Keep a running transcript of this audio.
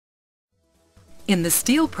In the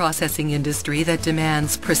steel processing industry that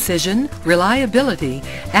demands precision, reliability,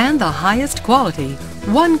 and the highest quality,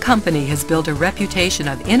 one company has built a reputation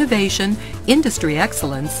of innovation, industry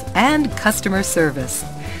excellence, and customer service.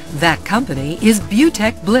 That company is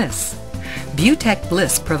Butech Bliss. Butech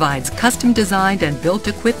Bliss provides custom-designed and built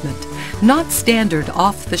equipment, not standard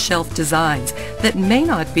off-the-shelf designs that may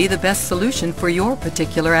not be the best solution for your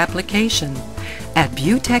particular application. At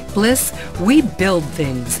Butech Bliss, we build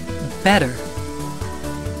things better.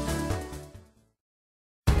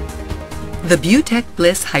 The Butech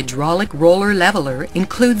Bliss hydraulic roller leveler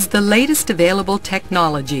includes the latest available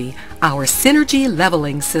technology, our Synergy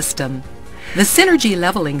leveling system. The Synergy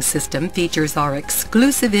leveling system features our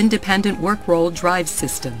exclusive independent work roll drive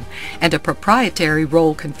system and a proprietary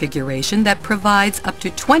roll configuration that provides up to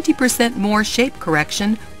 20% more shape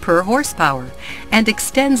correction per horsepower and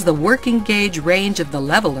extends the working gauge range of the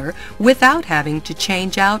leveler without having to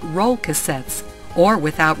change out roll cassettes or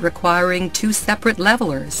without requiring two separate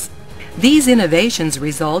levelers. These innovations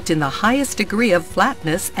result in the highest degree of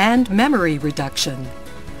flatness and memory reduction.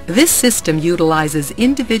 This system utilizes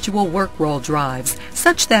individual work roll drives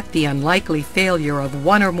such that the unlikely failure of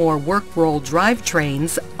one or more work roll drive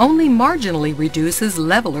trains only marginally reduces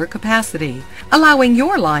leveler capacity, allowing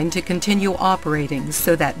your line to continue operating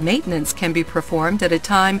so that maintenance can be performed at a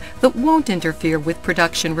time that won't interfere with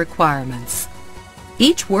production requirements.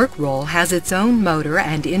 Each work roll has its own motor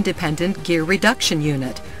and independent gear reduction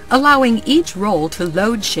unit, allowing each roll to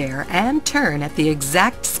load share and turn at the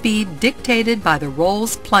exact speed dictated by the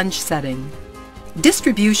roll's plunge setting.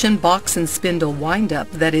 Distribution box and spindle windup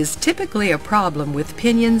that is typically a problem with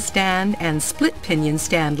pinion stand and split pinion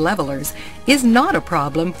stand levelers is not a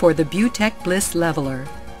problem for the Butech Bliss leveler.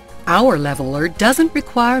 Our leveler doesn't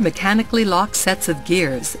require mechanically locked sets of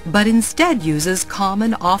gears, but instead uses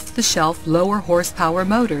common off-the-shelf lower horsepower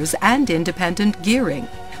motors and independent gearing.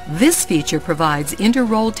 This feature provides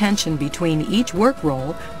inter-roll tension between each work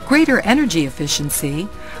roll, greater energy efficiency,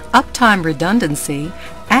 uptime redundancy,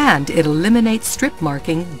 and it eliminates strip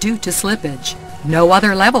marking due to slippage. No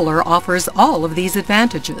other leveler offers all of these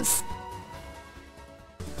advantages.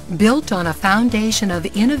 Built on a foundation of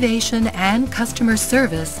innovation and customer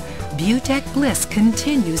service, Butech Bliss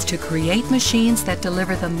continues to create machines that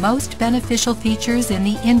deliver the most beneficial features in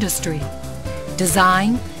the industry.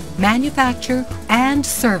 Design, manufacture, and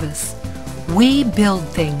service. We build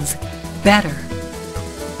things better.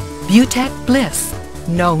 Butech Bliss,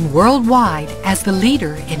 known worldwide as the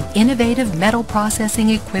leader in innovative metal processing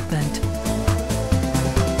equipment.